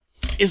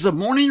Is a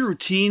morning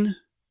routine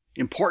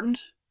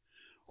important?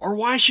 Or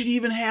why should you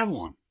even have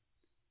one?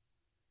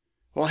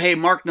 Well, hey,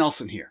 Mark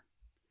Nelson here.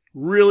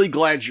 Really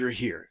glad you're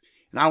here.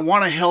 And I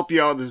want to help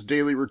you out with this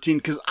daily routine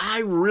because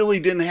I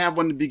really didn't have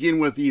one to begin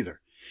with either.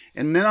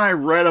 And then I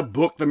read a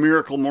book, The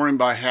Miracle Morning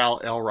by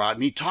Hal Elrod,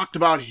 and he talked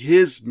about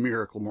his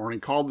miracle morning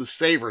called The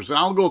Savers. And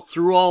I'll go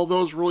through all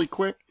those really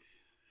quick.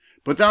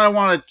 But then I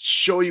want to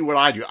show you what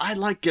I do. I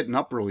like getting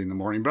up early in the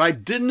morning, but I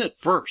didn't at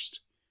first.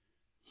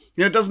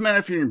 You know, it doesn't matter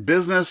if you're in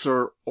business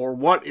or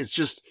what. It's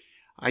just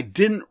I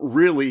didn't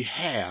really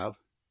have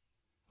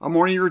a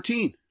morning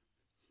routine.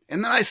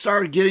 And then I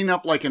started getting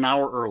up like an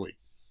hour early.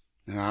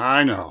 And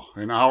I know,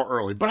 an hour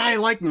early. But I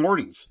like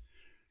mornings.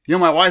 You know,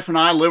 my wife and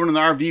I live in an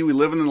RV. We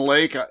live in the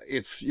lake.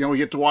 We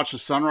get to watch the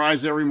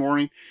sunrise every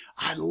morning.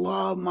 I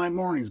love my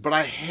mornings, but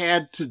I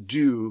had to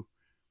do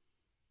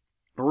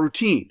a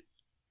routine.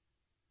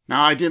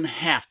 Now, I didn't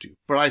have to,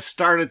 but I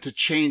started to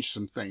change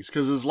some things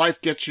because as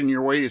life gets in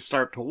your way, you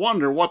start to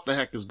wonder what the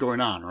heck is going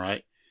on,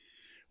 right?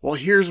 Well,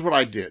 here's what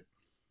I did.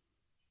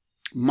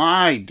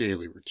 My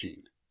daily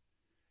routine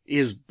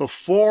is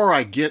before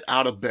I get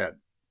out of bed,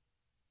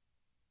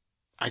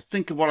 I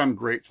think of what I'm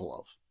grateful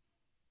of.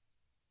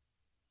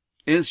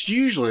 And it's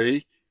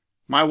usually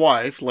my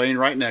wife laying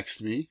right next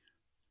to me,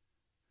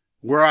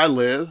 where I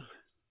live,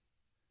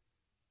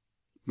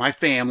 my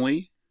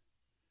family,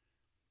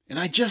 and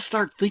I just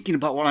start thinking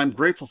about what I'm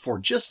grateful for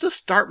just to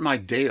start my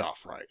day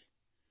off right.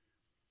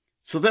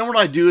 So then what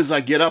I do is I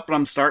get up and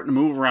I'm starting to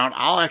move around.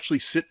 I'll actually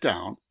sit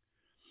down,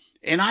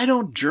 and I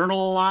don't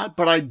journal a lot,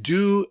 but I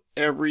do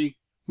every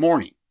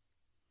morning.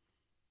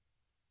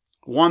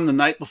 The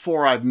night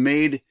before, I've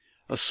made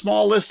a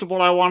small list of what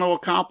I want to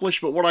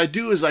accomplish, but what I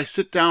do is I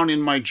sit down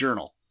in my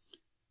journal.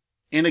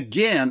 And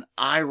again,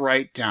 I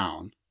write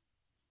down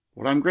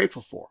what I'm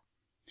grateful for.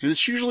 And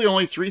it's usually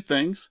only 3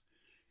 things.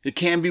 It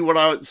can be what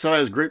I said I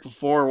was grateful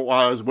for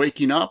while I was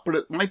waking up, but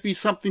it might be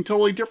something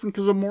totally different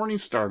because the morning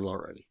started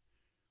already.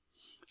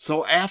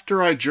 So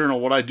after I journal,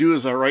 what I do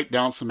is I write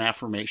down some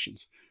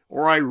affirmations,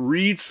 or I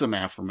read some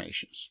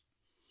affirmations.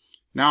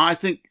 Now, I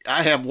think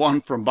I have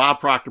one from Bob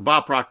Proctor.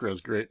 Bob Proctor has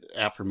great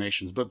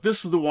affirmations, but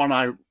this is the one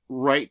I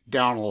write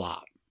down a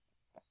lot.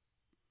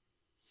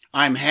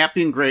 I'm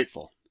happy and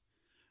grateful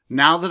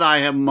now that I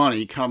have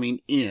money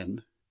coming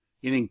in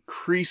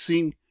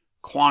increasing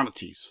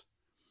quantities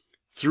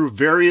through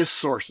various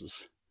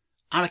sources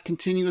on a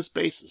continuous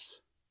basis.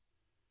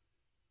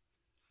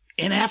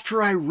 And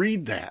after I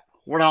read that,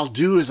 what I'll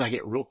do is I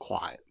get real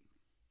quiet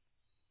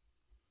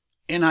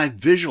and I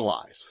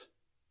visualize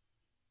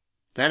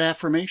that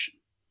affirmation.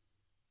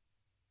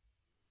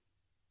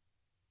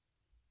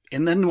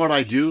 And then what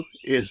I do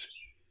is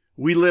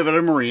we live at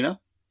a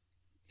marina,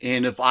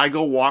 and if I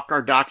go walk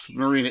our docks at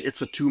the marina,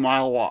 it's a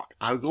 2-mile walk.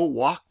 I go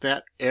walk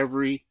that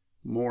every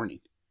morning.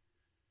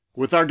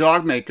 With our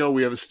dog Mako,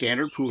 we have a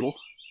standard poodle.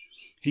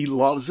 He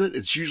loves it.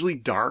 It's usually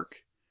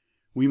dark.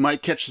 We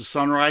might catch the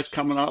sunrise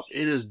coming up.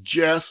 It is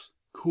just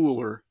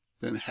cooler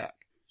than heck.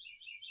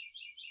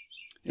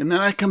 And then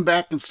I come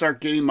back and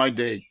start getting my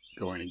day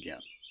going again.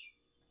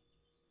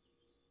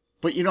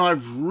 But you know,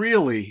 I've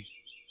really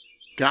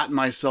gotten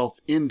myself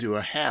into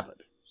a habit.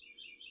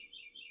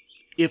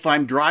 If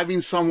I'm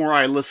driving somewhere,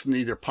 I listen to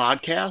either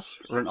podcasts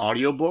or an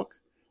audiobook,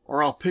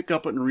 or I'll pick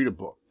up it and read a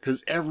book.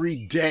 Because every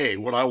day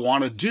what I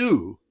want to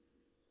do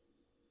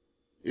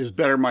is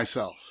better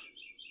myself.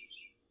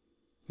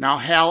 Now,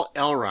 Hal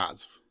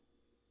Elrod,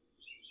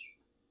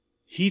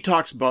 he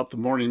talks about the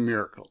morning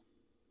miracle,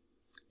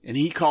 and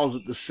he calls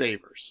it the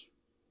Savers.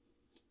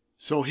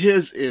 So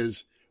his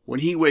is,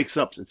 when he wakes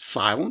up, it's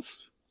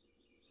silence.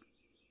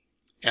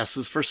 S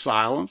is for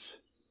silence.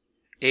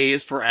 A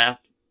is for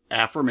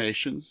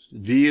affirmations.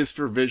 V is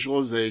for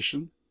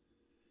visualization.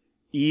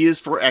 E is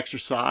for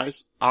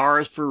exercise.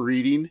 R is for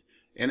reading.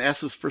 And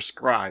S is for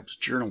scribes,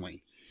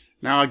 journaling.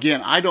 Now,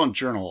 again, I don't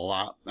journal a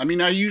lot. I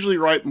mean, I usually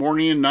write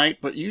morning and night,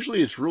 but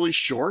usually it's really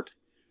short.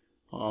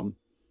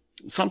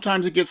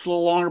 Sometimes it gets a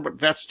little longer, but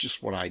that's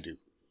just what I do.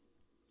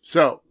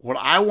 So what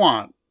I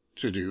want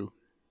to do,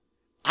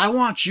 I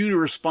want you to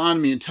respond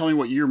to me and tell me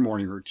what your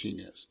morning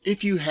routine is.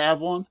 If you have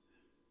one,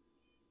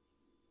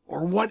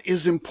 or what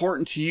is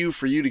important to you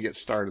for you to get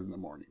started in the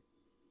morning.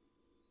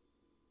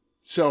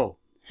 So,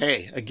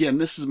 hey, again,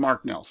 this is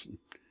Mark Nelson.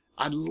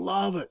 I'd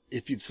love it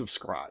if you'd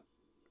subscribe.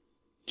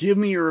 Give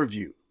me a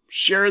review.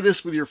 Share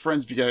this with your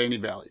friends if you got any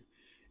value.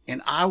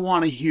 And I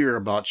want to hear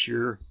about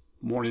your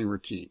morning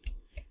routine.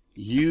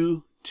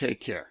 You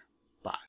take care.